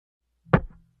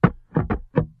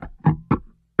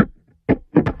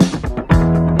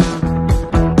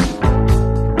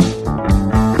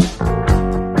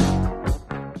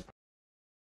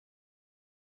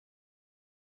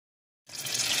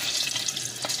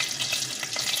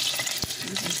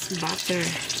butter.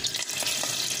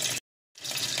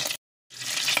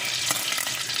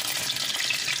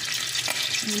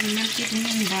 Nilalagay din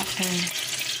yung butter.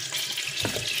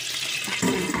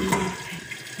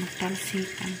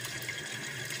 Magtalsikan.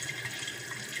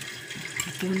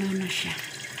 Natunaw na siya.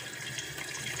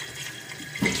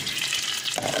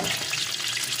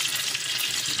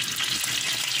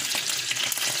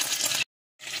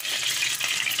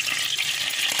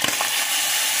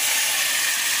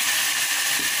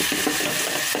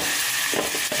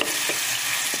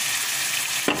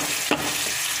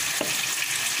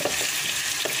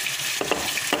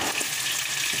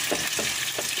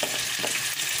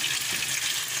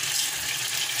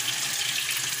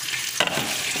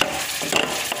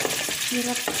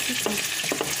 Hirap ito.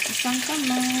 Isang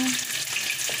kamay.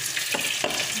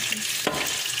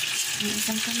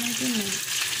 Isang kamay din eh.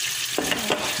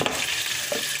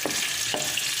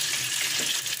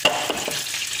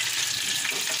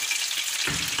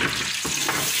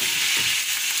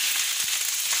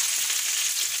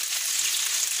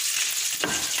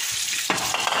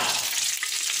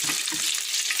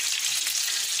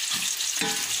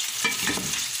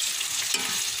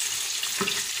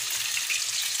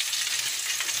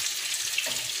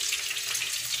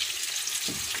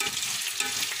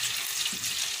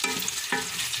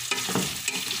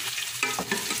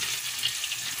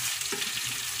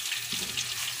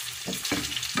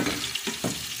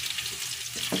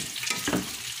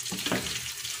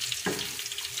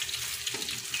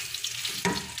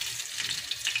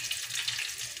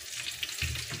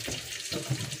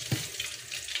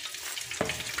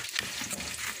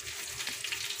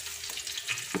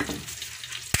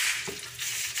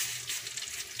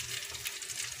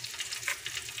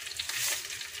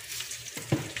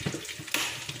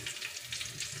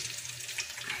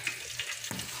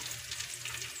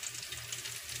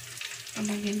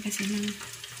 Palagyan kasi ng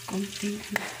konting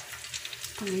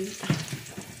paminta.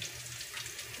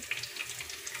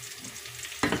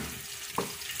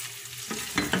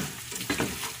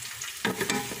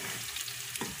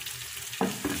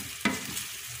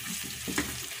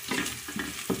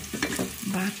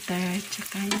 Butter,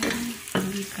 tsaka yung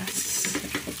bigas.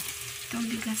 Itong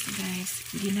bigas guys,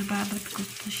 ginababad ko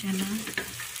to siya ng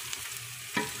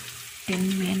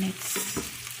 10 minutes.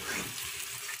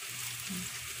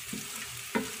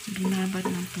 Binabad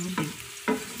ng tubig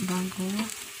bago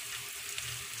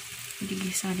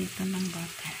digisa dito ng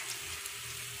butter.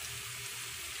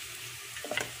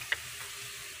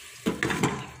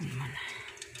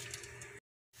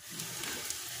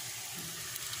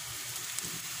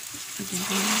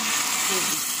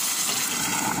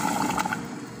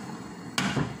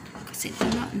 Kasi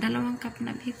dalawang cup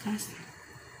na bigas,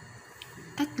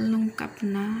 3 cup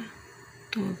na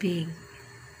tubig.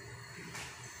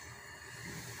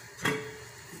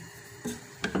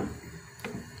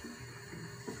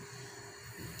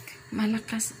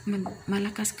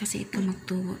 Malakas kasi ito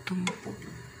magtubo tong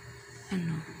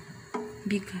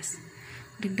bigas.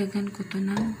 Dagdagan ko to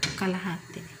ng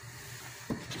kalahati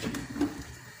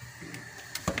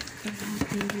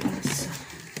bigas.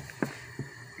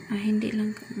 Hindi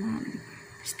lang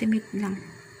estimate lang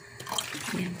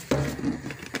yan,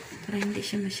 para hindi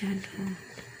siya masyado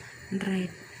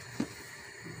dried.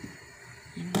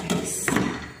 Yan guys,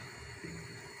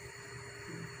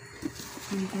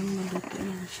 hanggang maluto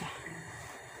lang siya.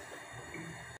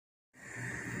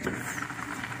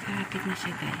 Kapit na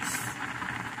siya guys.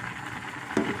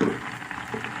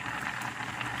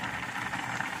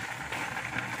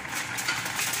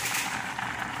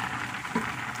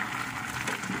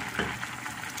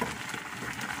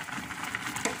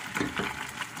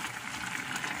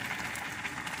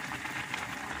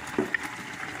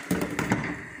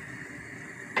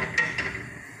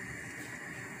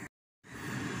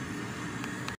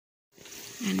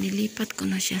 Nilipat ko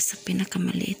na siya sa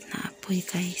pinakamaliit na apoy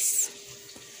guys,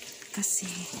 kasi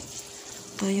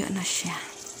tuyo na siya.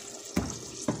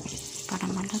 Para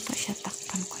maluto siya,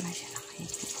 takpan ko na siya ng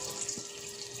kainin.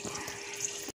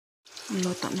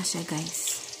 Luto na siya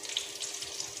guys.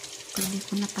 Pwede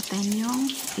ko na patayin yung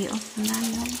i-off na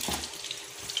yung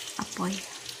apoy.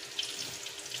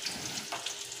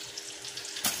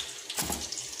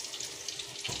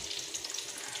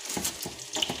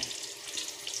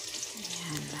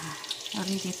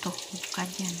 Ready to hukad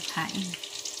yan, kain.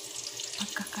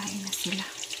 Pagkakain na sila.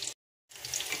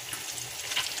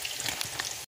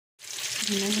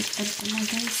 Binaliktad ko na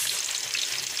guys.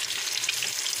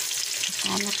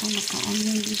 Akala ko naka-on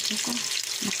yung video ko.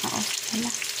 Naka-off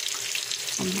pala.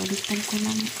 Pagbaliktad ko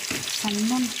ng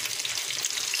salmon.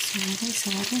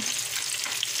 Sorry.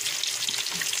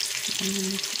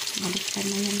 Baliktad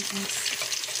na yan guys.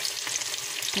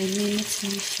 5 minutes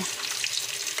lang siya.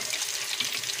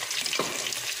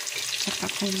 Saka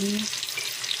ko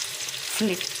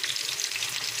flip.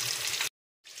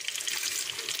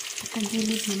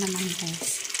 Patagilid na naman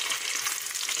guys.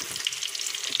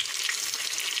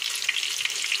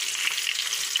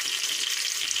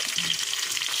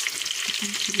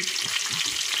 Patagilid pa siya.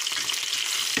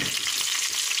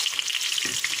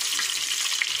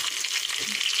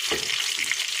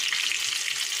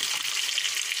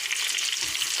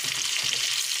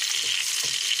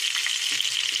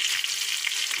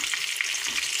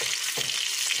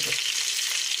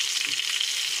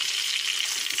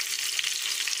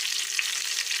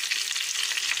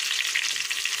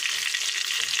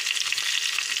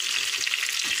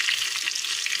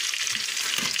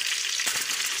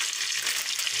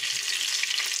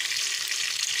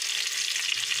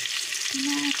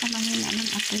 Kamangin na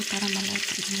ng apoy para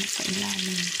maluto din sa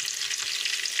ilalim.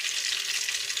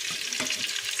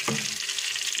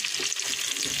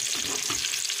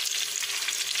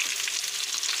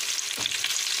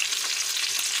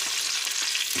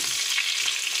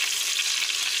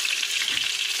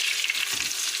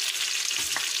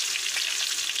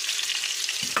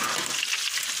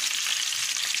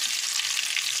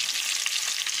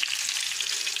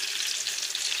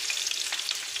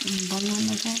 Bango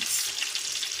na guys.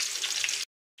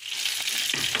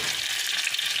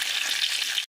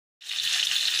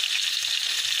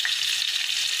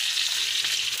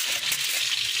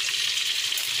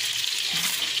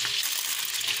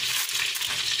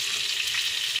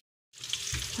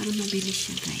 Para mabilis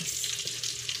siya guys.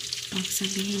 Pag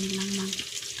sabihin lang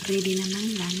ready na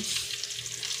ng lunch,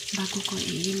 bago ko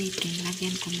iinitin,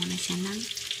 lagyan ko muna siya ng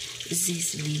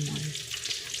zest lemon.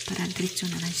 Para diretso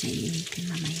na lang siya iinitin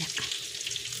mamaya.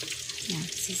 Yan,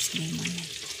 zest lemon yan.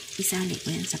 Isali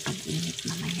ko yan sa pag-init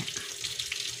mamaya.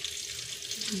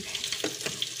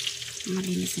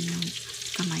 Malinisin yung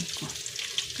kamay ko.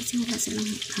 Kasi wala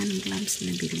silang hand gloves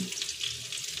na bili.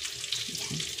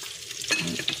 Yan.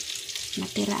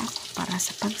 Natira ako para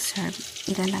sa pag-serve.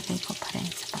 Ilalagay ko pa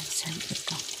rin sa pag-serve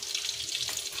ito.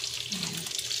 Yan.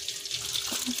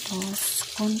 Tapos,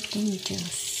 konting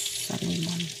juice sa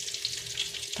lemon.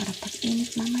 Para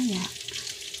pag-init mamaya,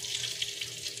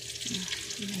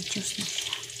 may juice na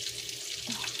siya.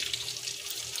 Ito.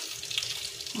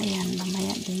 Ayan,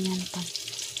 mamaya din yan pag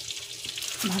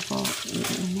bago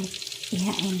iinit,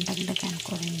 ihain, dagdagan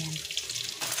ko rin yan.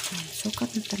 Ayan,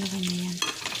 sukat na talaga na yan.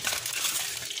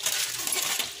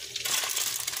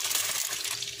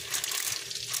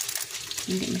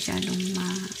 Hindi masyadong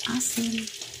maasim.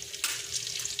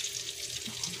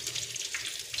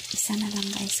 Isa na lang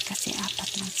guys kasi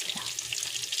 4 lang sila.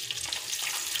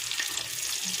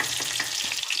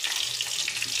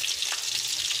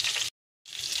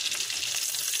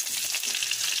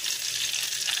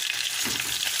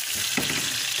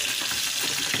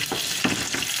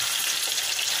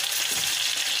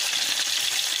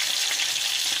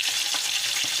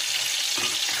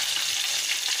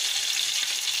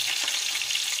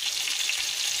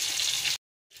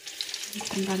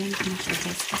 Tanggalin ko na siya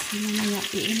guys kasi mamaya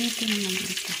iinitin naman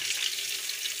ito.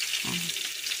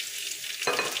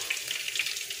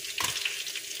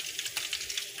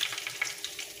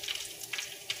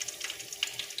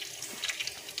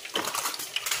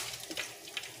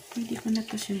 Pwede ko na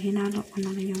ito siya, hinalo ko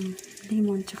na yung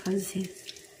lemon tsaka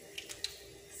zest.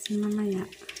 Kasi mamaya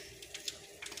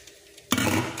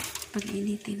pag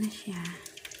initin na siya,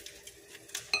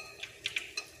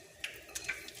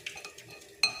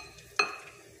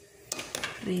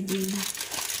 ready na.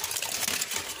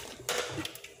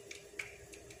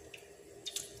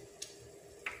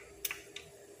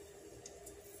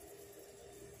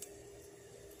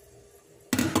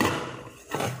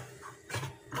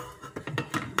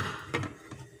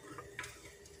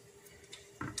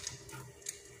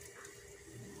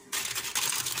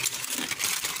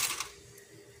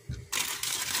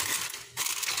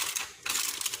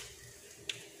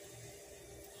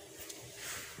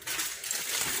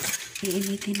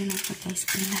 Iinitin na lang ito guys.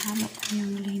 Pinahalo ko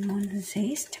yung lemon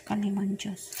zest tsaka lemon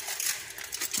juice.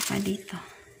 Tsaka dito.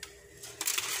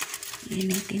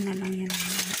 Iinitin na lang yan.